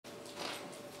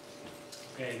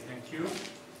Okay, thank you.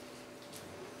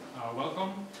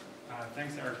 Welcome.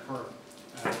 Thanks, Eric, for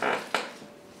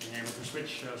being able to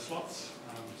switch slots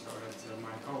so that my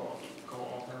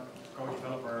co-author,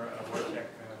 co-developer, Wojciech,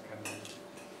 can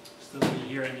still be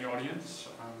here in the audience.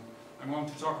 I'm going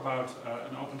to talk about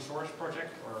an open source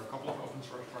project, or a couple of open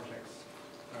source projects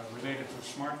related to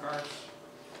smart cards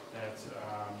that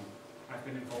I've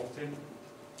been involved in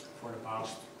for the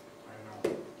past, I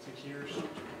don't know, 6 years, I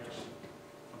guess,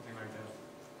 something like that.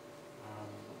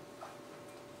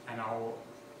 And I'll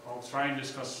try and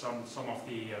discuss some of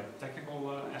the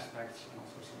technical aspects and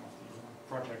also some of the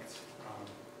project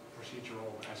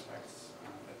procedural aspects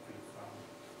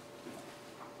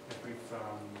that we've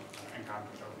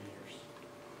encountered over the years.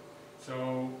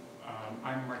 So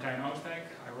I'm Martijn Oostdijk.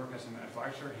 I work as an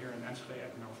advisor here in Enschede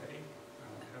at Nové. I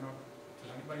don't know,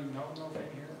 does anybody know Nové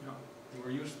here? No. We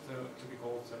were used to be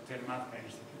called Telematica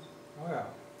Institute. Oh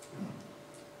yeah.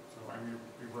 So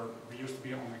we used to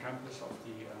be on the campus of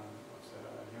the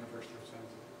University of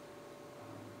Twente.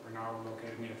 We're now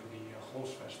located near to the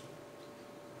Golsvesten.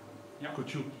 Yeah.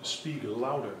 Could you speak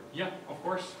louder? Yeah, of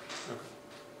course.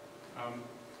 Okay.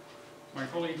 My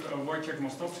colleague Wojciech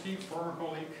Mostowski, former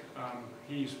colleague,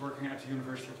 he's working at the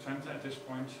University of Twente at this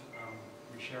point.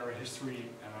 We share a history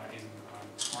in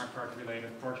smart card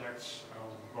related projects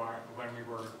when we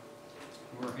were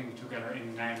working together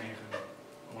in Nijmegen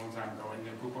a long time ago in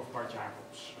the group of Bart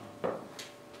Jacobs.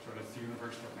 So that's the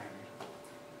University of Nijmegen.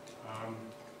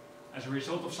 As a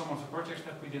result of some of the projects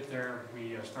that we did there,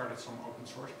 we started some open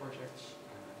source projects.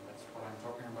 That's what I'm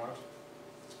talking about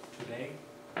today.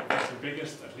 The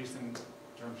biggest, at least in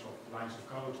terms of lines of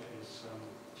code, is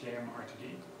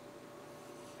JMRTD.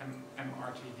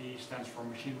 MRTD stands for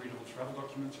Machine Readable Travel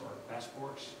Documents, or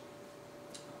passports.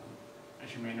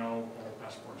 As you may know, all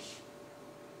passports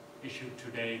issued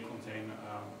today contain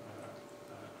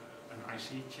an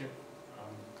IC chip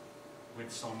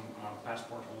with some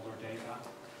passport holder data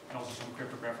and also some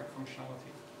cryptographic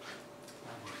functionality.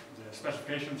 The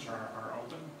specifications are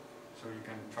open, so you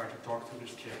can try to talk to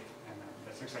this chip, and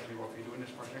that's exactly what we do in this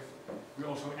project. We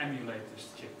also emulate this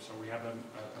chip, so we have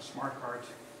a smart card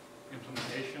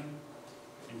implementation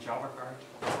in Java Card.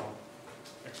 I'll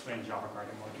explain Java Card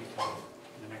in more detail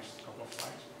in the next couple of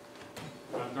slides.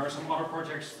 There are some other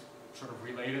projects sort of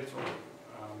related or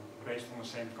based on the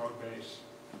same code base.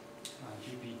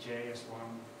 GPJ is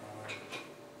one,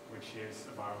 which is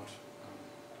about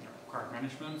card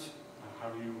management. How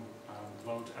do you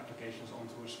load applications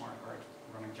onto a smart card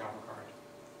running Java Card,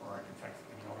 or in fact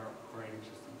any other operating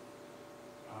system.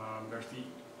 There's the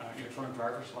electronic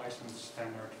driver's license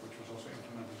standard, which was also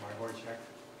implemented by Wojciech.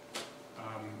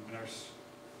 And there's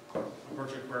a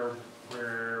project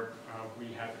where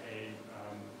we have a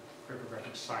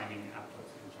cryptographic signing applet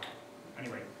in Java.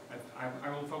 Anyway, I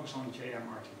will focus on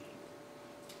JMRTD.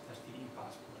 That's the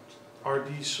e-passport. Are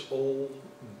these all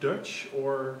Dutch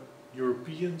or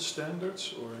European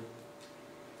standards, or?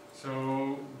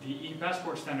 So the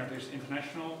e-passport standard is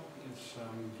international. It's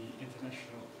the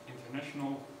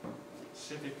International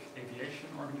Civic Aviation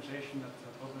Organization that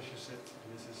publishes it.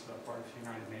 And this is part of the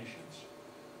United Nations,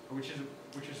 which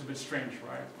is a bit strange,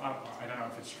 right? I don't know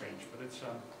if it's strange, but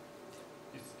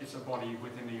it's a body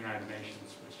within the United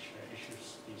Nations which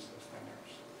issues these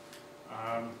standards.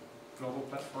 Global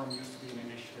Platform used to be an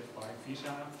initiative by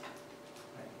Visa,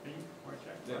 I think,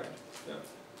 Wojciech, yeah. right? Yeah.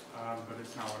 But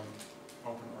it's now an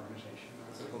open organization.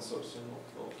 It's a consortium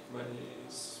of many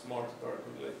smart card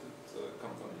related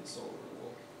companies all over the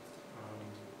world.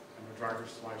 And the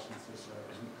driver's license is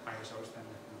an ISO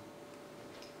standard.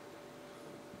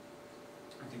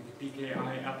 I think the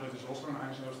PKI applet is also an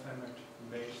ISO standard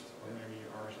based, or maybe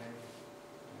RSA.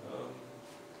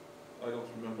 I don't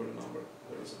remember the number.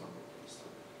 There is a number.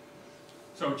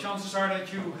 So chances are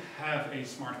that you have a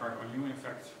smart card on you. In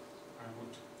fact, I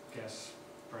would guess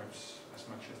perhaps as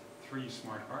much as 3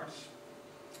 smart cards,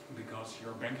 because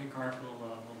your banking card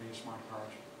will be a smart card.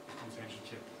 It contains a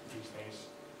chip these days.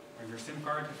 Or your SIM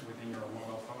card within your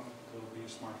mobile phone will be a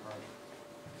smart card.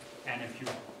 And if you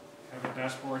have a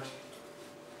passport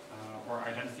or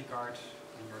identity card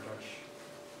and you're Dutch,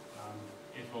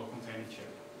 it will contain a chip.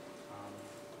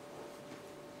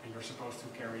 And you're supposed to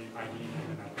carry ID in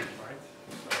the Netherlands, right?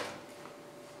 So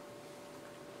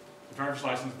the driver's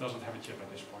license doesn't have a chip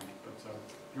at this point, but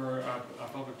your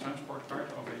public transport card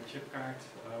or a chip card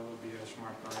will be a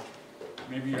smart card.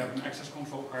 Maybe you have an access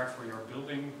control card for your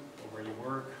building or where you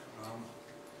work.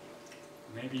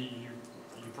 Maybe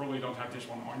you probably don't have this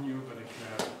one on you, but if you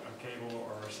have a cable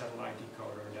or a satellite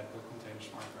decoder, that will contain a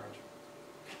smart card.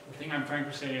 The thing I'm trying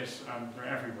to say is they're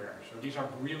everywhere. So these are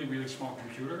really, really small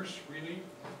computers, really,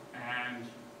 and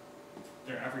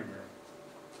they're everywhere.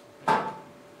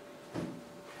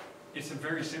 It's a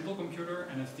very simple computer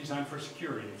and it's designed for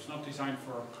security. It's not designed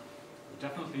for,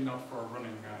 definitely not for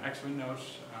running X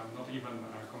Windows, not even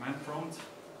command prompt.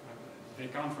 They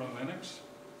can't run Linux.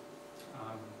 They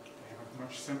have a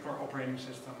much simpler operating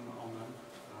system on them.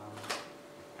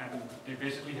 And they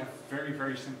basically have very,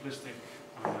 very simplistic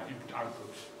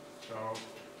input-outputs. So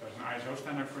there's an ISO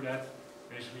standard for that.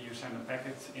 Basically you send a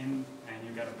packet in and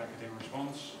you get a packet in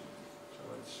response. So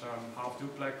it's half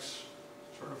duplex,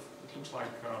 sort of, it looks like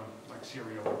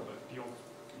serial, the old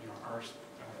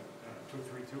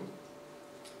RS-232.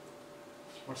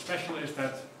 What's special is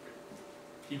that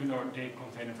even though they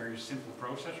contain a very simple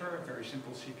processor, a very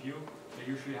simple CPU, they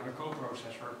usually have a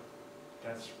co-processor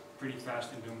that's pretty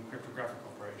fast in doing cryptographic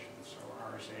operations. So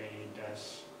RSA,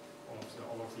 DES, all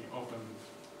of the open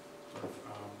sort of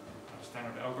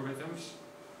standard algorithms.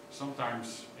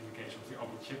 Sometimes, in the case of the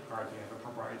open chip card, they have a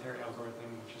proprietary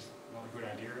algorithm, which is not a good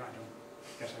idea. I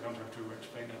guess I don't have to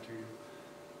explain that to you.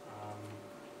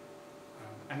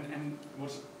 And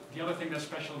what's the other thing that's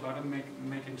special about it,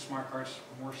 making smart cards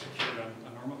more secure than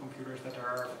a normal computer, is that there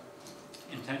are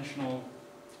intentional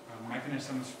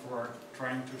mechanisms for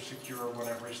trying to secure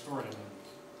whatever is stored in them,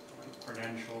 like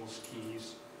credentials,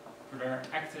 keys. So there are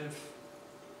active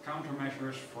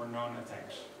countermeasures for known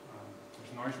attacks.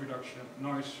 There's noise reduction,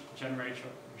 noise generation.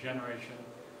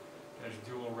 There's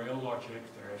dual rail logic.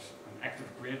 There's an active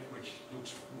grid which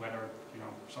looks whether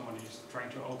somebody is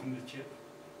trying to open the chip,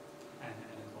 and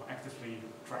it will actively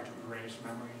try to erase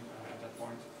memory at that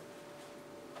point.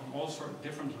 On all sorts of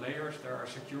different layers, there are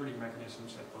security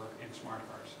mechanisms that work in smart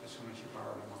cards as soon as you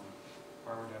power them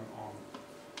on.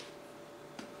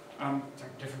 There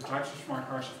are different types of smart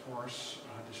cards, of course.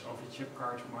 This OV chip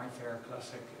card, MyFair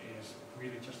Classic, is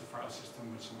really just a file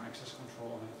system with some access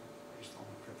control on it, based on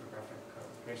cryptographic,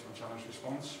 based on challenge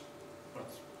response. But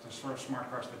the sort of smart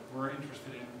cards that we're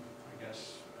interested in, I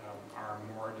guess, are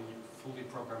more the fully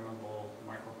programmable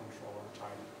microcontroller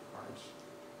type cards.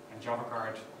 And Java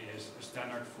card is a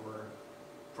standard for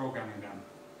programming them.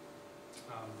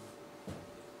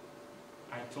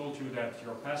 I told you that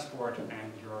your passport and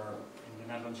in the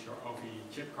Netherlands, your OV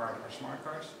chip card are smart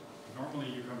cards. Normally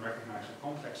you can recognize a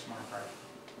contact smart card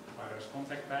by those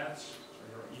contact pads. So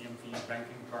your EMV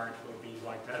banking card will be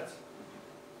like that.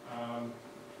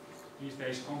 These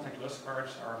days contactless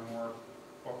cards are more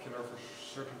popular for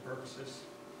certain purposes.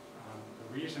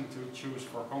 The reason to choose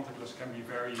for contactless can be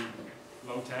very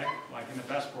low tech, like in the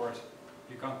passport.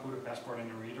 You can't put a passport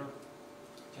in a reader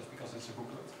just because it's a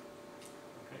booklet.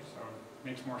 Okay, so it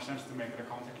makes more sense to make it a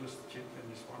contactless chip than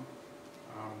this one.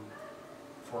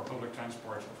 For public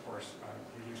transport, of course,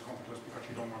 you use contactless because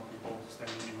you don't want people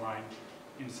standing in line,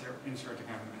 inserting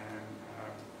and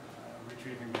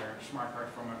retrieving their smart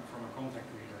card from a contact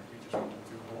reader. You just want them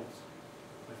to hold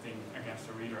the thing against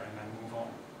the reader and then move on.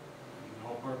 And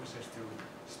the whole purpose is to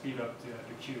speed up the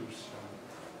queues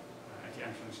at the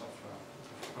entrance of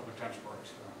public transport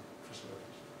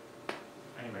facilities.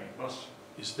 Anyway, Bas?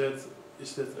 Is that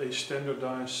a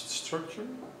standardized structure,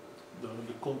 the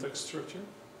contact structure?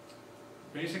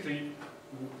 Basically,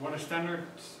 what is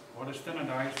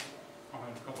standardized on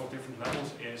a couple of different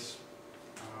levels is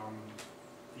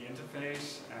the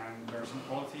interface, and there's some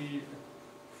quality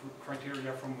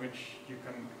criteria from which you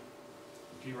can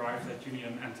derive that you need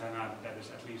an antenna that is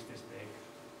at least this big.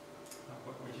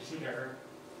 What you see there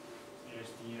is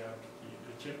the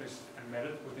chip is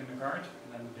embedded within the card,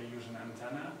 and then they use an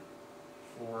antenna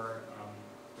for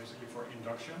basically for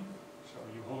induction. So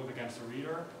you hold it against the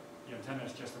reader. The antenna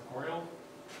is just a coil.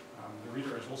 The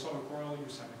reader is also a coil. You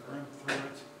send a current through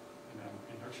it, and then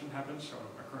induction happens. So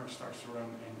a current starts to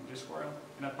run in this coil,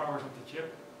 and that powers up the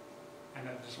chip. And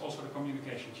that is also the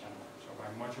communication channel. So by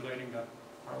modulating that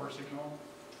power signal,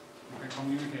 you can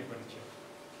communicate with the chip.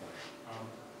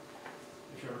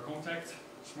 If you have a contact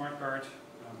smart card,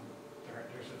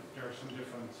 there are some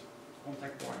different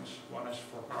contact points. One is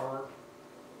for power,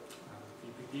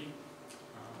 VPP,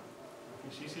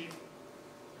 VCC.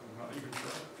 I'm not even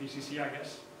sure. VCC, I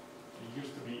guess. It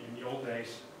used to be, in the old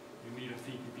days, you needed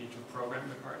VPP to program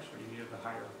the card, so you needed a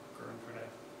higher current for that.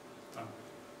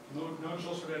 Notice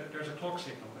also that there's a clock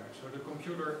signal there. So the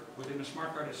computer within the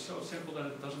smart card is so simple that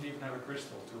it doesn't even have a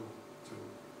crystal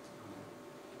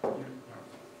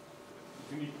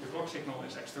the clock signal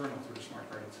is external to the smart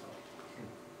card itself.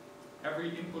 Every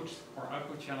input or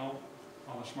output channel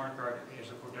on a smart card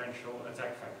is a potential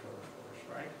attack vector, of course,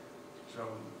 right?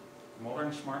 So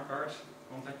modern smart cards,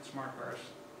 contact smart cards,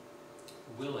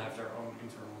 will have their own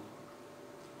internal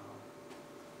clock.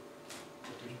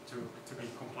 To be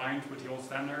compliant with the old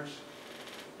standards,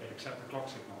 they accept the clock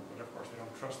signal, but of course they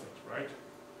don't trust it, right?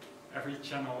 Every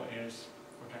channel is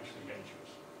potentially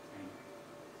dangerous.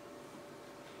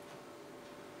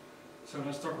 So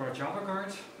let's talk about Java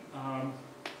card.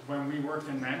 When we worked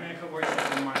in ManMaker,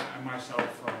 and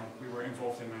myself, we were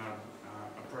involved in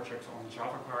a project on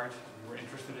Java card. We were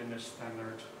interested in this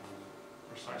standard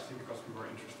precisely because we were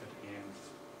interested in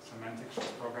semantics of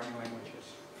programming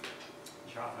languages.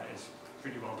 Java is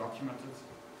pretty well documented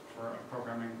for a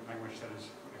programming language that is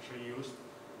actually used,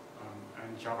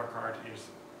 and Java card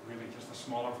is really just a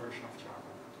smaller version of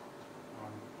Java.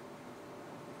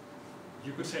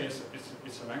 You could say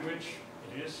it's a language.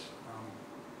 It is.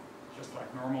 Just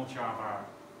like normal Java,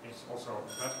 it's also a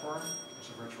platform. It's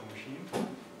a virtual machine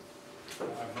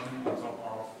running on top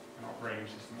of an operating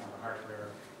system or hardware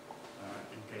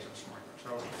in case of smart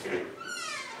card. So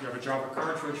you have a Java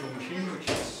card virtual machine, which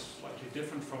is slightly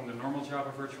different from the normal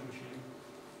Java virtual machine.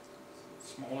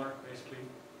 It's smaller, basically,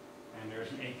 and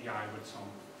there's an API with some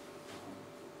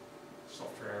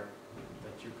software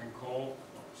that you can call.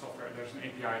 There's an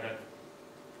API that,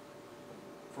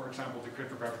 for example, the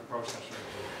cryptographic processor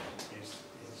is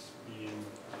being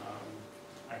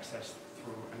accessed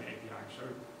through an API. So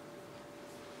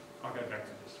I'll get back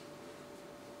to this.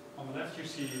 On the left you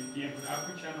see the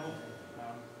input-output channel.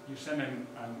 You send in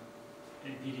a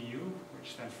PDU,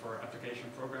 which stands for Application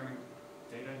Programming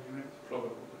Data Unit.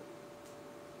 Protocol.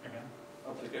 Again?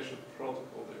 Application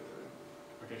Protocol Data.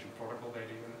 Application Protocol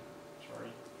Data Unit.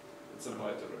 Sorry. It's a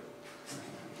byte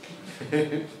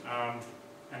array.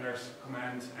 And there's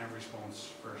command and response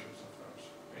versions of those.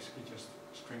 Basically just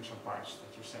strings of bytes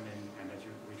that you send in and that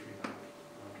you retrieve out.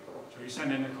 So you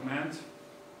send in a command,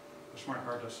 the smart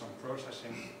card does some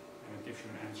processing, and it gives you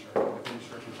an answer within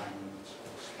certain time limits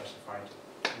specified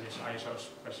in this ISO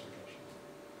specification.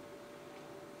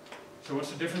 So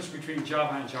what's the difference between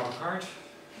Java and Java card?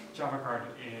 Java card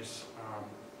is,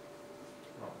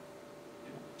 well,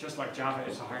 just like Java,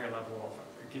 it's a higher level of,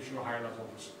 it gives you a higher level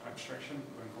of abstraction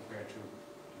when compared to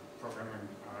programming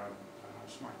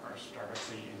smart cards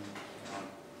directly in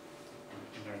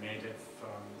their native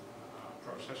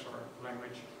processor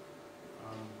language.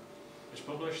 It's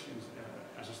published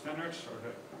as a standard, so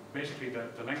basically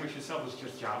the language itself is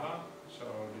just Java, so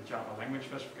the Java language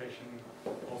specification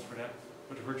holds for that,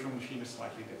 but the virtual machine is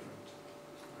slightly different.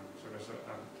 So there's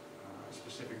a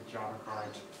specific Java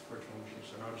card virtual machine,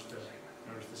 so notice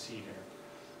the C there.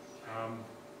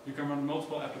 You can run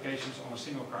multiple applications on a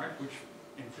single card, which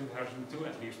in 2002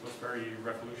 at least was very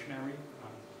revolutionary.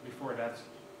 Before that,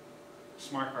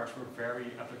 smart cards were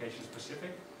very application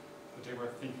specific, but they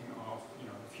were thinking of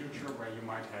the future where you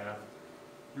might have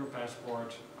your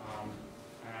passport,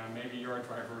 and maybe your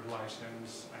driver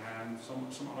license, and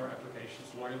some other applications,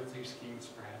 loyalty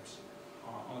schemes perhaps,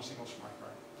 on a single smart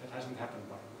card. That hasn't happened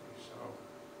by the way,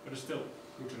 but it's still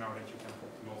good to know that you can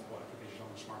put multiple applications on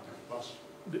a smart card. Plus,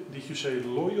 did you say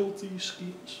loyalty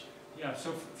schemes? Yeah,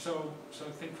 so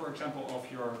think for example of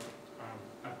your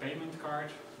a payment card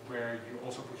where you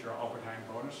also put your Martijn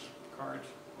bonus card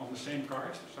on the same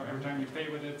card. So every time you pay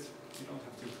with it, you don't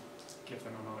have to give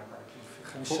them another card.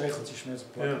 Geen zegeltjes met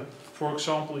plakken. Yeah. For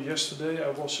example, yesterday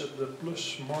I was at the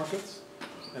Plus Market,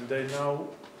 and they now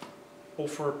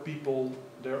offer people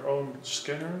their own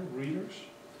scanner readers.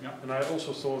 Yeah. And I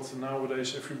also thought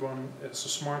nowadays everyone has a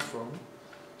smartphone,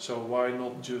 so why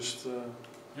not just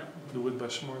do it by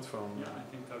smartphone? Yeah, I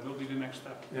think that will be the next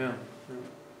step. Yeah.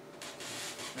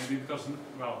 Maybe because,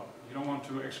 well, you don't want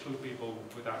to exclude people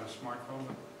without a smartphone.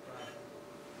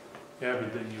 Yeah,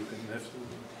 but then you can have to.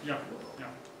 Yeah.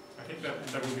 I think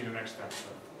that will be the next step. So.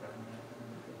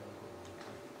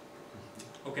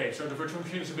 Okay, so the virtual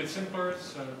machine is a bit simpler.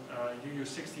 So you use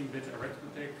 16-bit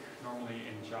arithmetic. Normally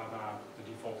in Java, the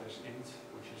default is int,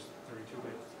 which is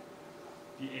 32-bit.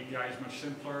 The API is much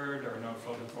simpler. There are no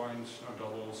floating points, no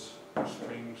doubles, no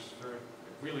strings.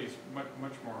 Really, it's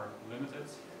much more limited.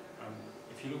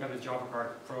 If you look at a Java card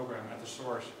program at the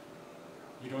source,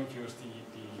 you don't use the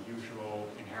usual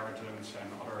inheritance and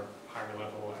other higher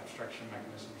level abstraction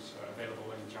mechanisms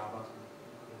available in Java.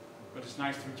 But it's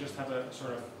nice to just have a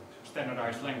sort of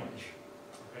standardized language.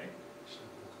 Okay?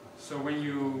 So when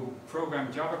you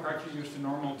program Java card, you use the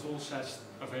normal tool sets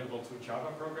available to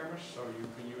Java programmers. So you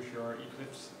can use your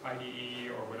Eclipse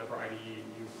IDE or whatever IDE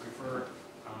you prefer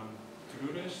to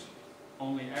do this.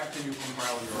 Only after you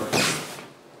compile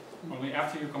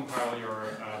your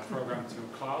program to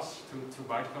class, to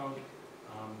bytecode,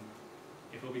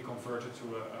 it will be converted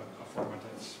to a format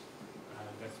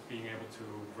that's being able to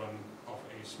run off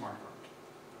a smart card.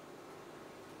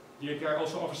 The API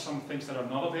also offers some things that are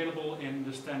not available in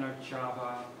the standard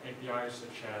Java APIs,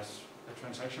 such as a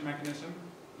transaction mechanism.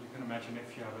 You can imagine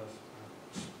if you have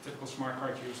typical smart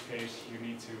card use case, you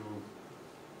need to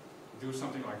do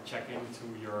something like check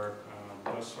into your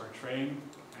bus or train,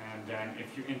 and then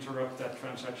if you interrupt that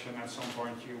transaction at some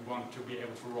point, you want to be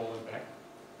able to roll it back.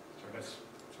 So that's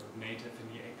sort of native in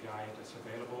the API that's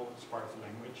available. It's part of the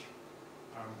language.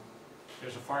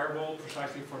 There's a firewall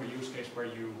precisely for the use case where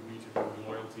you need to do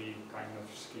loyalty kind of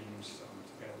schemes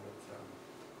together with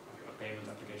a payment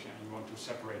application, and you want to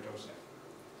separate those.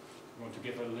 You want to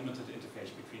give a limited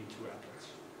interface between two applets.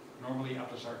 Normally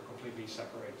applets are completely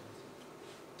separated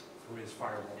through this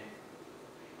firewall.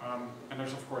 And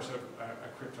there's of course a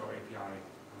crypto API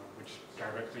which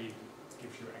directly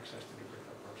gives you access to the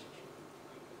crypto process.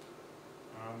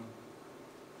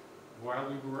 While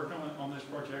we were working on this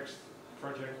project,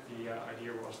 the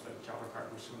idea was that Java card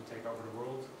would soon take over the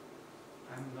world.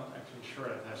 I'm not actually sure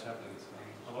that has happened.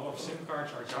 A lot of SIM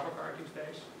cards are Java cards these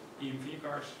days. EMV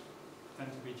cards tend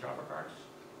to be Java cards.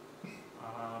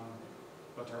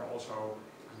 But there are also,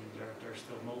 I mean, there's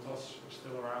still Multas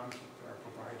still around. There are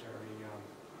proprietary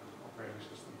operating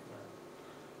systems there.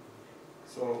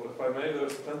 So if I may,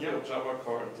 there's plenty of Java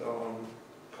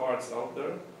cards out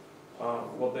there.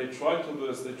 What they try to do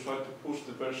is they try to push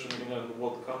the versioning and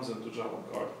what comes into Java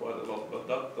card quite a lot, but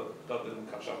that didn't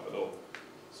catch up at all.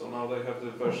 So now they have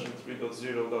the version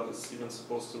 3.0 that is even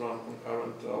supposed to run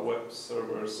concurrent web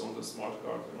servers on the smart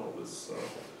card and all this,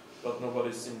 but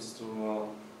nobody seems to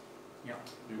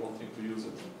be wanting to use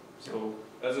it. So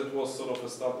as it was sort of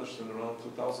established in around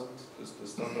 2000, the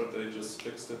standard, they just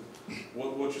fixed it.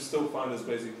 What you still find is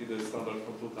basically the standard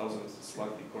from 2000 is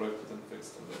slightly corrected and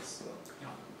fixed, and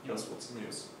that's what's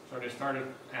news. So they started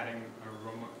adding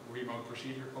remote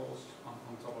procedure calls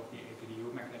on top of the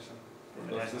APDU mechanism.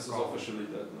 This is officially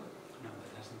dead now. No,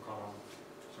 that hasn't caught on.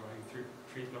 So in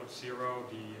 3.0,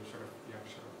 the sort of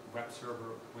web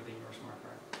server within your smart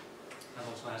card, that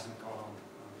also hasn't caught on.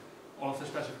 All of the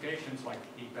specifications like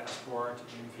e-passport,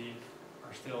 EMV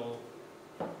are still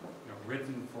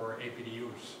written for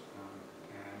APDUs,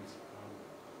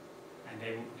 and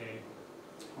they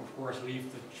of course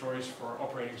leave the choice for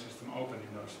operating system open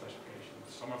in those specifications.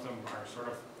 Some of them are sort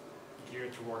of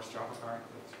geared towards Java card,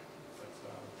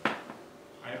 but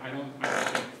I don't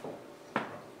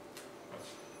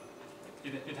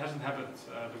think it hasn't happened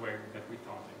the way that we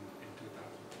thought in 2000.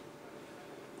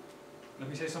 Let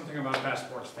me say something about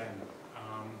passports then.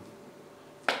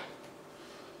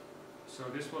 So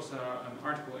this was an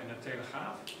article in the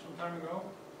Telegraaf some time ago,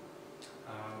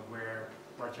 where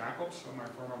Bart Jacobs, so my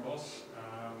former boss,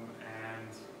 and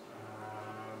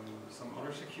some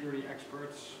other security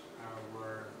experts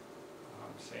were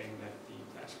saying that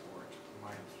the passport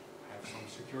might have some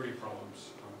security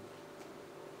problems.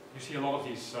 You see a lot of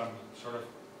these sort of,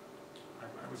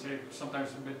 I would say,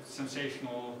 sometimes a bit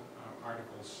sensational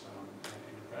articles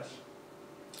in the press.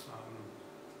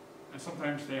 And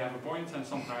sometimes they have a point and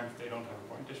sometimes they don't have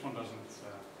a point. This one doesn't,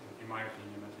 in my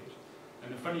opinion at least.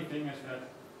 And the funny thing is that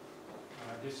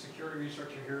this security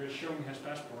researcher here is showing his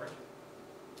passport,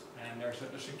 and there's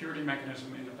a security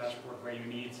mechanism in the passport where you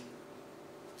need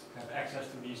to have access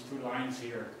to these two lines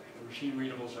here, the machine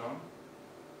readable zone,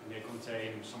 and they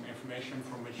contain some information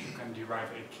from which you can derive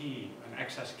a key, an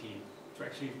access key, to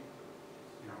actually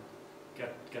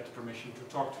get the permission to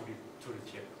talk to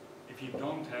the chip. If you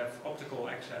don't have optical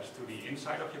access to the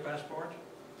inside of your passport,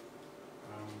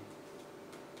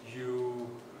 you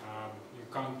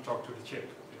can't talk to the chip.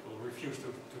 It will refuse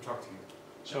to talk to you.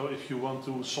 So if you want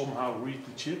to somehow read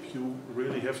the chip, you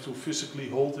really have to physically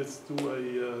hold it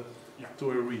to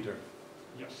a reader.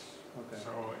 Yes. Okay.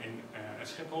 So in at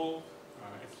Schiphol,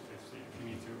 if you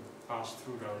need to pass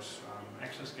through those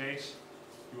access gates,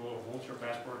 you will hold your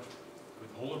passport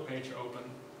with holder page open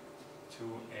to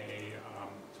an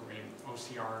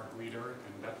OCR reader,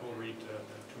 and that will read the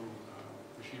two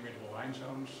machine readable line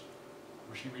zones,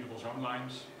 machine readable zone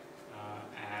lines,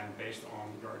 and based on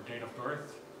your date of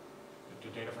birth, the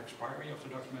date of expiry of the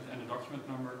document, and the document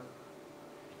number,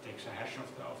 it takes a hash of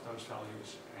those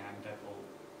values, and that will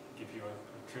give you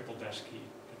a triple dash key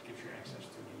that gives you access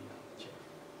to the chip.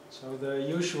 So the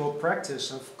usual practice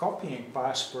of copying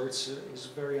passports is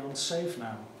very unsafe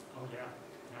now. Oh yeah.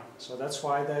 So that's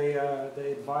why they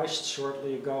advised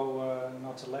shortly ago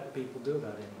not to let people do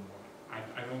that anymore.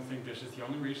 I don't think this is the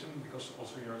only reason, because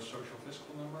also your social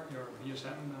fiscal number, your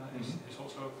VSN, is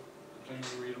also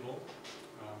plainly readable,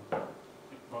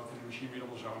 both in the machine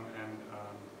readable zone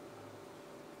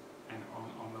and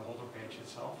on the holder page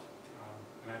itself.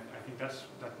 And I think that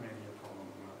may be a problem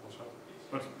also.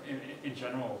 But in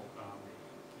general,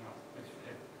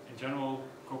 in general,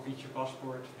 copying your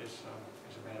passport is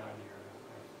a bad idea.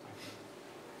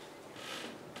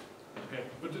 Okay,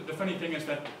 but the funny thing is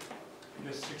that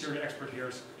this security expert here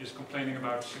is complaining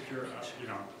about secure, about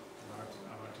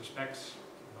the specs,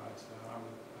 about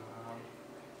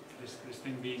this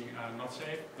thing being not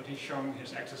safe, but he's showing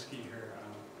his access key here.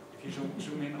 If you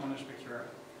zoom in on this picture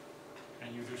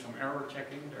and you do some error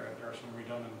checking, there are some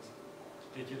redundant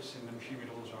digits in the machine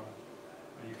readable zone.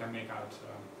 You can make out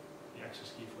the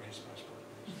access key for his passport.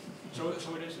 So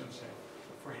it is unsafe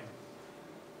for him.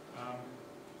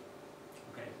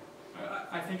 Okay.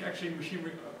 I think actually machine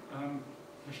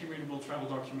readable travel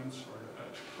documents, or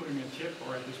putting a chip,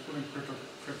 or at least putting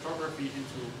cryptography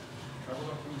into travel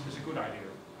documents is a good idea.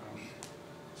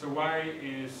 So why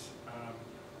is,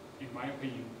 in my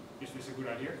opinion, is this a good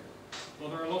idea? Well,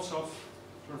 there are lots of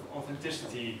sort of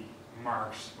authenticity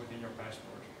marks within your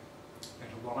passport.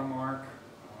 There's a watermark.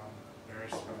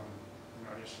 There's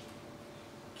this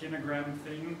kilogram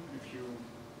thing. If you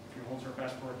hold your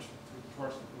passport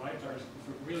towards the light, there's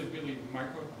really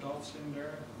micro dots in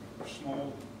there,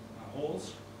 small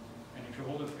holes. And if you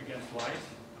hold it against light,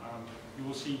 you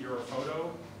will see your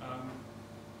photo.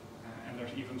 And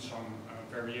there's even some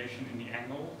variation in the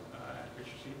angle at which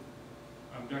you see.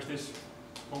 There's this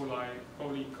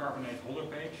polycarbonate holder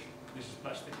page. This is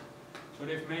plastic. So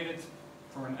they've made it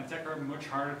for an attacker much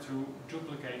harder to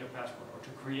duplicate a passport or to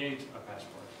create a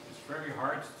passport. It's very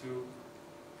hard to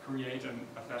create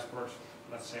a passport,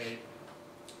 let's say,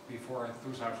 before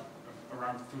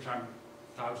around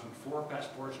 2004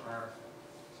 passports are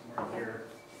somewhere here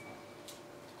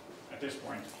at this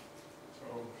point. So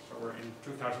we're in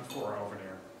 2004 over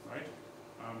there, right?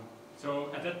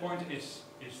 So at that point it's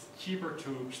cheaper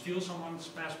to steal someone's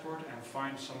passport and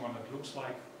find someone that looks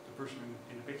like the person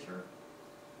in the picture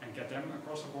and get them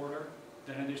across the border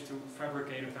than it is to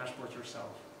fabricate a passport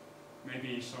yourself.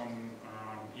 Maybe some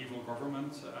evil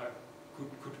government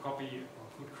could copy or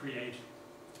could create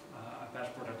a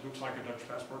passport that looks like a Dutch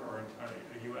passport or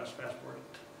a US passport,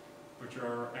 but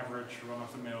your average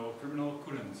run-of-the-mill criminal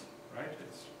couldn't, right?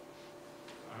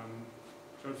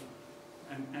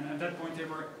 And at that point they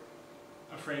were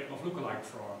afraid of lookalike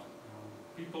fraud.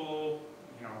 People,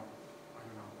 I don't know,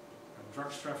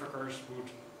 drugs traffickers would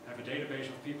have a database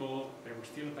of people, they would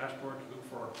steal a passport, look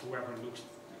for whoever looks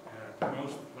the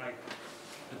most like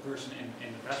the person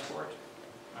in the passport,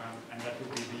 and that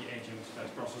would be the agent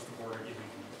that crosses the border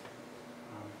illegally.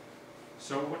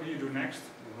 So what do you do next?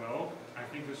 Well, I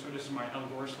think this is my Al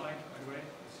Gore slide, by the way.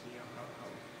 Let's see how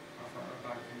far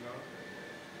back I can go.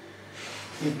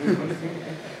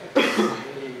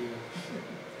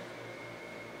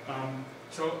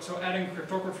 So adding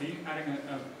cryptography, adding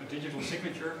a digital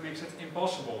signature makes it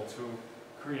impossible to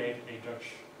create a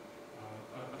Dutch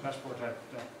a passport that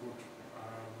would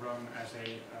run as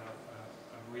a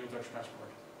real Dutch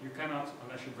passport. You cannot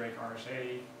unless you break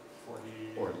RSA for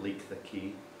the or leak the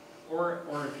key, or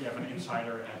if you have an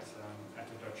insider at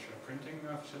the Dutch printing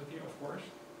facility, of course.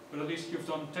 But at least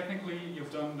technically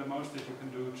you've done the most that you can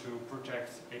do to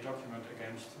protect a document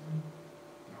against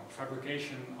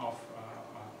fabrication of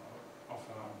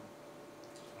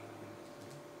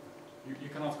you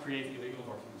cannot create illegal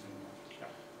documents anymore. Yeah.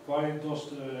 Why does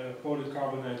the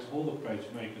polycarbonate holder page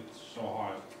make it so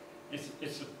hard?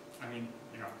 I mean,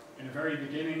 in the very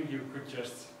beginning you could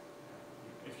just,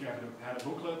 if you had a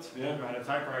booklet, yeah. you had a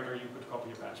typewriter, you could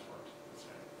copy a passport.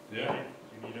 Yeah.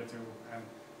 You needed to.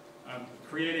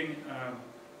 Creating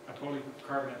a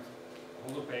polycarbonate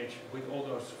holder page with all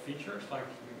those features, like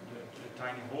the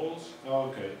tiny holes. Oh,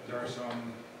 okay. There are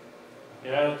some.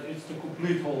 Yeah, it's the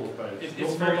complete holder page.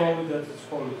 It's not only that it's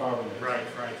polycarbonate. Right.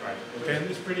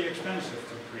 It's pretty expensive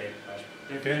to create a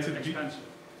passport. Can't it expensive.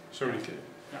 Sorry.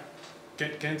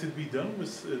 Can't it be done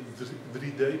with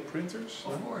 3D printers?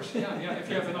 Of course, yeah. If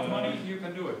you have enough money, you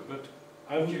can do it. But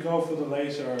I would go for the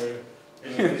laser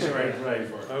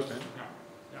engraver. Okay.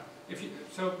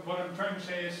 So what I'm trying to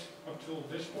say is, up till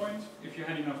this point, if you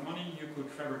had enough money, you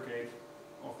could fabricate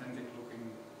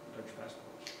authentic-looking Dutch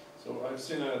passports. So I've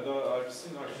seen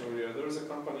actually there is a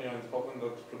company in Holland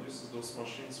that produces those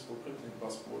machines for printing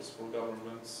passports for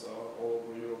governments all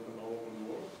over Europe and all over the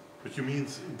world. But you mean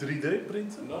 3D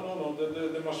printer? No.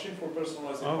 The machine for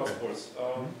personalizing passports.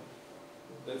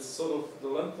 It's sort of the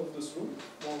length of this room,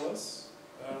 more or less.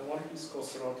 And one piece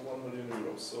costs around 1 million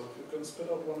euros. So if you can spit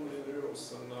out 1 million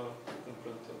euros, then you can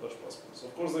print a Dutch passport. So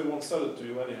of course they won't sell it to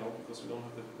you anyhow because we don't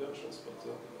have the credentials.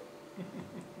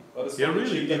 But it's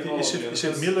really? Is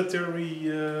it military?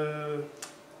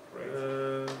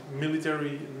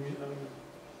 Military.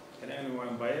 Can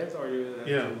anyone buy it, or you have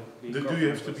yeah. to be Do you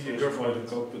have to be a government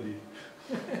company?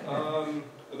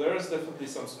 There is definitely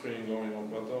some screening going on,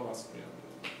 but don't ask me.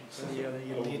 So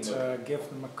you need to give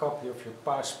them a copy of your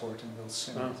passport and they'll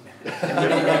send it.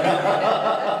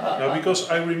 No, because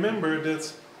I remember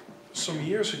that some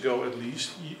years ago at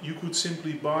least, you could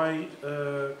simply buy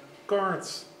card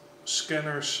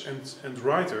scanners and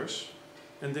writers,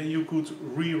 and then you could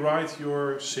rewrite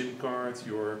your SIM card,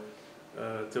 your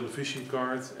television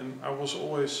card, and I was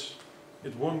always,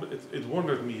 it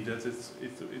wondered me that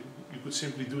you could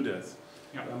simply do that.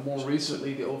 Yeah. More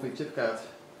recently, the OV chip card.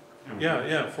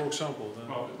 Yeah, for example.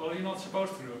 Well, you're not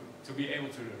supposed to be able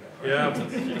to do that. Right?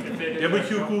 Yeah,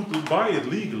 but you could buy it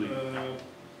legally.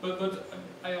 But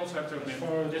I also have to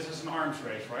admit, this is an arms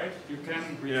race, right? You can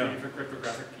retrieve a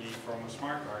cryptographic key from a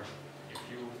smart card if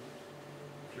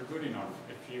you're good enough.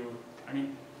 I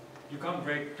mean, you can't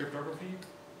break cryptography.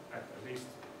 At least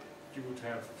you would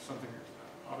have something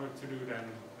other to do than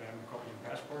copying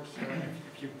passports.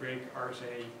 If you break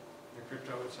RSA, the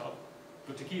crypto itself.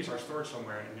 But the keys are stored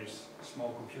somewhere in this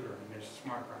small computer, in this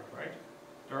smart card, right?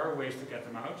 There are ways to get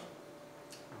them out,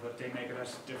 but they make it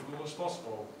as difficult as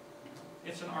possible.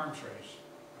 It's an arms race.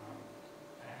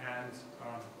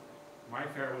 My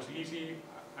fare was easy.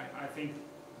 I think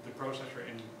the processor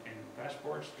in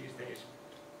passports these days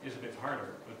is a bit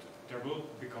harder, but there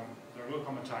will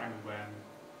come a time when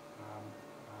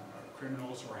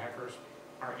criminals or hackers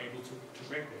are able to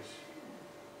break this.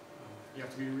 You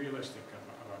have to be realistic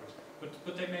about it.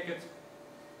 But they make it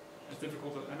as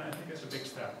difficult, and I think it's a big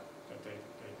step that they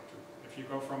do. If you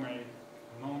go from a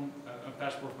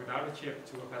passport without a chip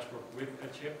to a passport with a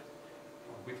chip,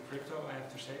 or with crypto, I have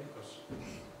to say, because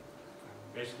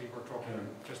basically we're talking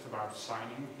just about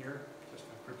signing here, just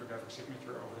a cryptographic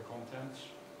signature over the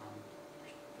contents.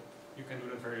 You can do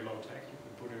that very low tech. You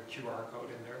can put a QR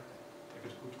code in there if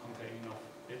it could contain enough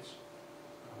bits.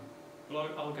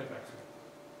 But I'll get back to that.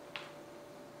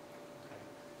 Okay.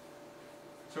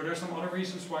 So there's some other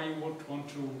reasons why you would want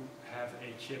to have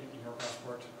a chip in your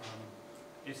passport.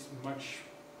 It's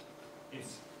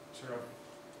sort of,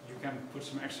 you can put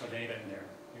some extra data in there.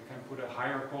 You can put a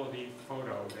higher quality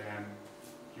photo than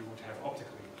you would have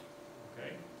optically.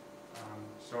 Okay.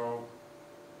 So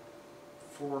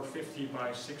 450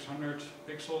 by 600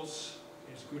 pixels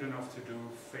is good enough to do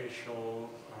facial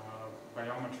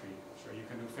biometry. So you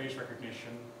can do face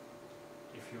recognition.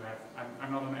 If you have,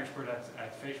 I'm not an expert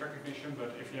at face recognition,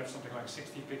 but if you have something like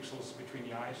 60 pixels between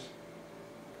the eyes,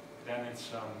 then it's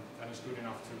good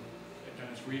enough then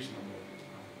it's reasonable.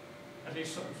 At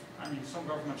least, some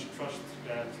governments trust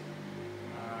that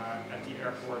at the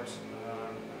airport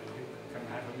you can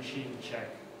have a machine check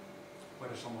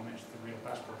whether someone is the real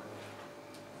passport holder.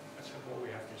 That's how we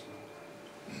have this now.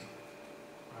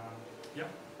 Yeah.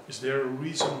 Is there a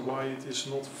reason why it is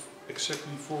not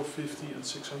exactly 450 and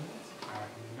 600? I have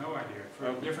no idea.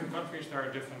 For different countries there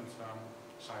are different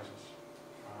sizes.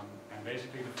 And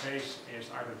basically the face is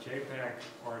either JPEG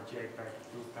or JPEG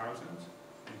 2000.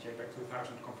 And JPEG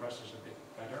 2000 compresses a bit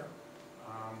better.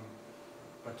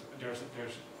 But there's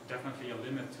definitely a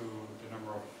limit to the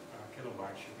number of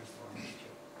kilobytes you can store on this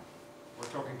chip.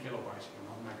 We're talking kilobytes here,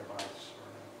 not megabytes.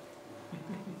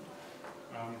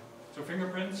 So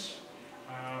fingerprints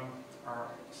are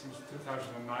since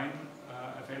 2009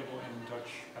 available in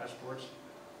Dutch passports.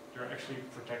 They're actually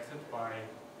protected by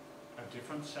a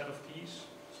different set of keys.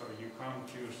 So you can't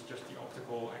use just the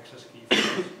optical access key for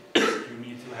those. You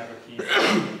need to have a key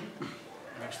from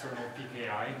an external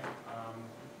PKI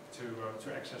to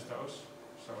access those.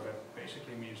 So that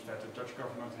basically means that the Dutch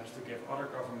government has to give other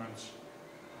governments,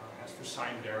 has to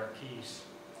sign their keys,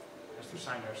 has to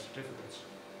sign their certificates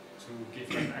to give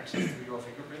them access to your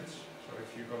fingerprints. So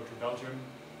if you go to Belgium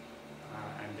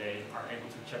and they are able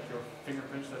to check your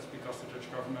fingerprints, that's because the Dutch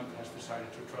government has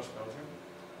decided to trust Belgium,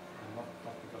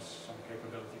 not because some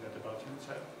capability that the Belgians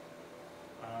have.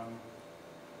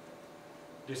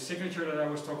 The signature that I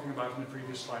was talking about in the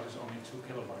previous slide is only 2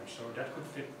 kilobytes, so that could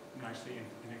fit nicely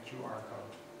in a QR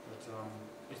code. But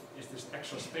it's this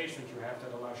extra space that you have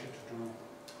that allows you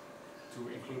to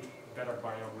include better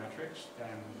biometrics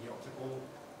than the optical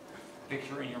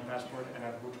picture in your passport, and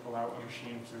that would allow a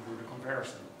machine to do the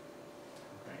comparison.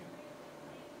 Okay,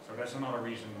 so that's another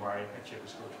reason why a chip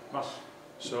is good. Plus,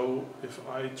 so if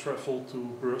I travel to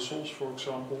Brussels, for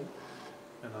example,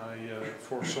 and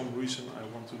for some reason I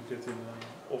want to get in an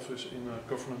office in a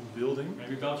government building.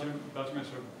 Maybe Belgium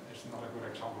is not a good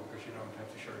example because you don't have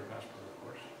to show your passport, of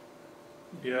course.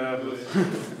 Yeah, but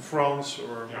France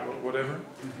or whatever.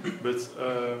 But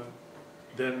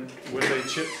then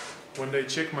when they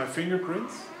check my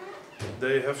fingerprint,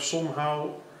 they have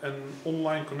somehow an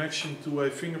online connection to a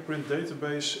fingerprint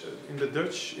database in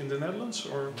the Netherlands,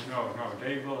 or? No,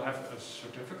 they will have a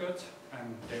certificate,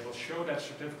 and they will show that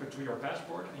certificate to your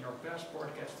passport, and your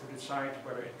passport gets to decide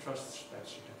whether it trusts that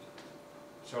certificate.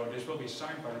 So this will be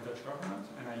signed by the Dutch government,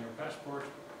 and then your passport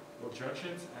will judge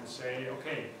it and say,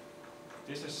 okay,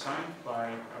 this is signed by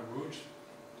a root,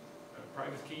 a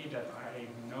private key that I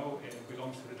know it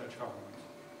belongs to the Dutch government.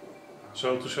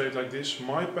 So to say it like this,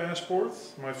 my passport,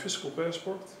 my physical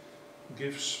passport,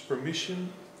 gives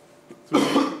permission to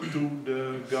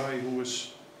the guy who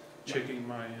is checking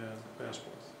my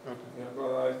passport. Okay. Yeah,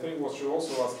 but I think what you're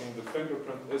also asking, the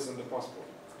fingerprint is in the passport.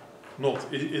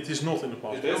 It is not in the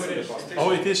passport. It is in the passport.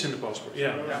 Oh, it is in the passport.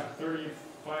 Yeah. So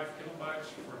 35 kilobytes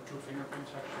for 2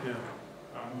 fingerprints actually. Yeah.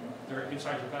 They're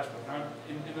inside your passport. Now,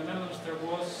 in the Netherlands there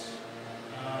was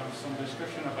some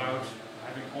discussion about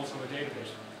having also a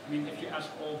database. I mean, if you ask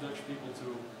all Dutch people to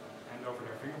hand over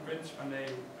their fingerprints when they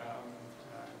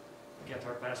get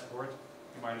their passport,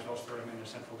 you might as well store them in a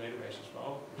central database as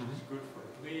well, which is good for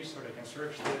the police, so they can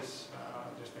search this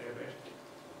database.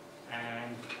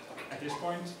 And at this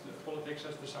point, the politics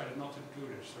has decided not to do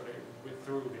this, so they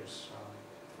withdrew this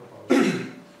proposal.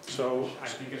 So I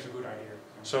think it's a good idea.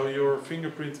 So your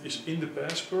fingerprint is in the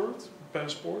passport,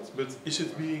 but is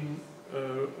it being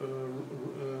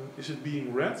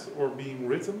read or being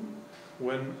written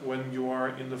when you are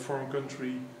in the foreign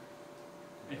country?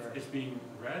 It's being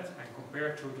read and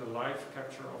compared to the live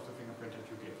capture of the fingerprint that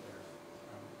you give there.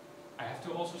 I have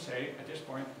to also say, at this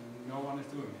point, no one is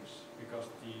doing this because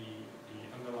the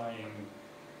underlying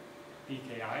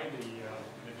PKI,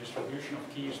 the distribution of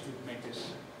keys to make this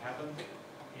happen,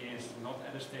 is not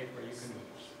at a state where you can do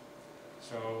this.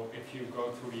 So if you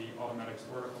go through the automatic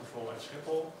border control at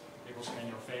Schiphol, it will scan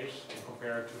your face and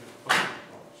compare it to the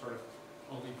sort of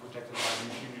only protected by the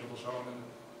machine readable zone and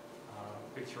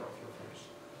picture of your face.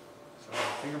 So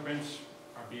fingerprints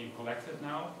are being collected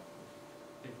now. I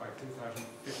think by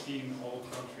 2015 all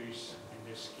countries in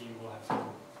this scheme will have to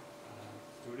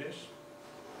do this.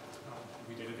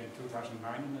 We did it in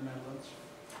 2009 in the Netherlands.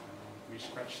 We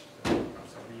scratched, so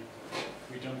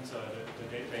we dumped the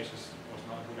databases. Was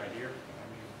not a good idea. I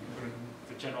mean,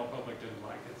 the general public didn't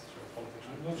like it, so politics.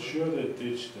 I'm not sure they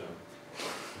ditched them.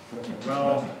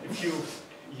 Well, if you,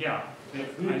 yeah, I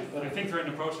think they're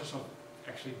in the process of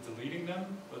actually deleting them,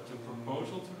 but the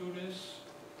proposal to do this,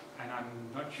 and I'm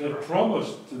not sure. They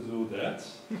promised to do that.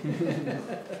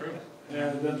 True.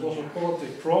 And that was a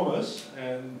politic promise,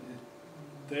 and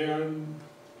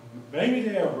maybe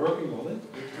they are working on it.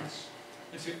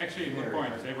 It's actually a good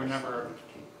point. They were never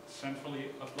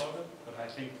centrally uploaded, but I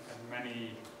think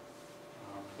many.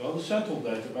 Well, the central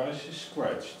database is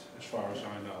scratched, as far as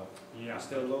I know. Yeah.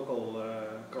 Still local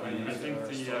And I think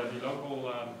the local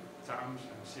towns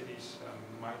and cities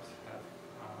might have,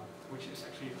 which is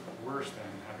actually worse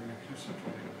than having a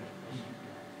central database.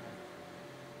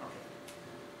 Okay.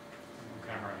 I'm on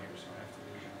camera here, so I have to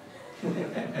do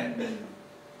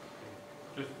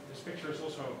that. This picture is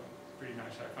also pretty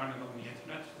nice. I found it on the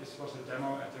internet. This was a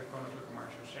demo at the Koninklijke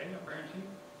Marechaussee, apparently.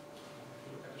 If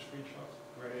you look at the screenshot,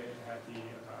 where they had the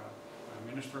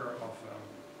Minister of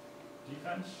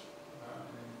Defense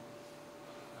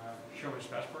show his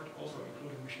passport, also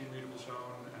including machine readable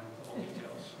zone and all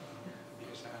details,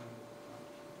 BSN.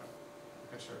 You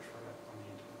can search for that on the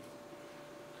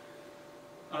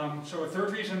internet. So a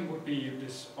third reason would be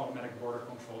this automatic border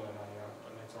control that I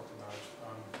talked about.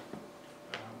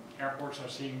 Airports are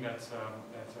seeing that there are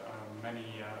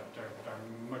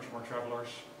much more travelers.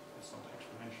 It's not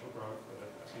exponential growth, but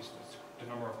at least the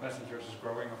number of passengers is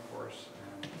growing, of course.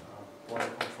 And border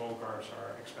control guards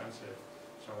are expensive.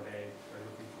 So they're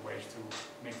looking for ways to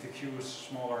make the queues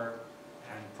smaller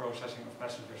and processing of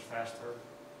passengers faster.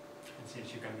 And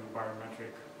since you can do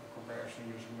biometric comparison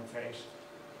using your face,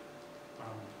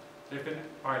 they've been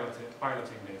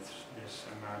piloting this,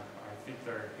 and I think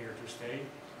they're here to stay.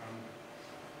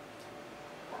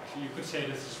 Actually, you could say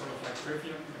this is sort of like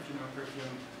Trivium, if you know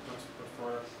Trivium, but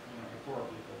for the poor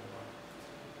people.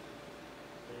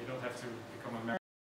 You don't have to become a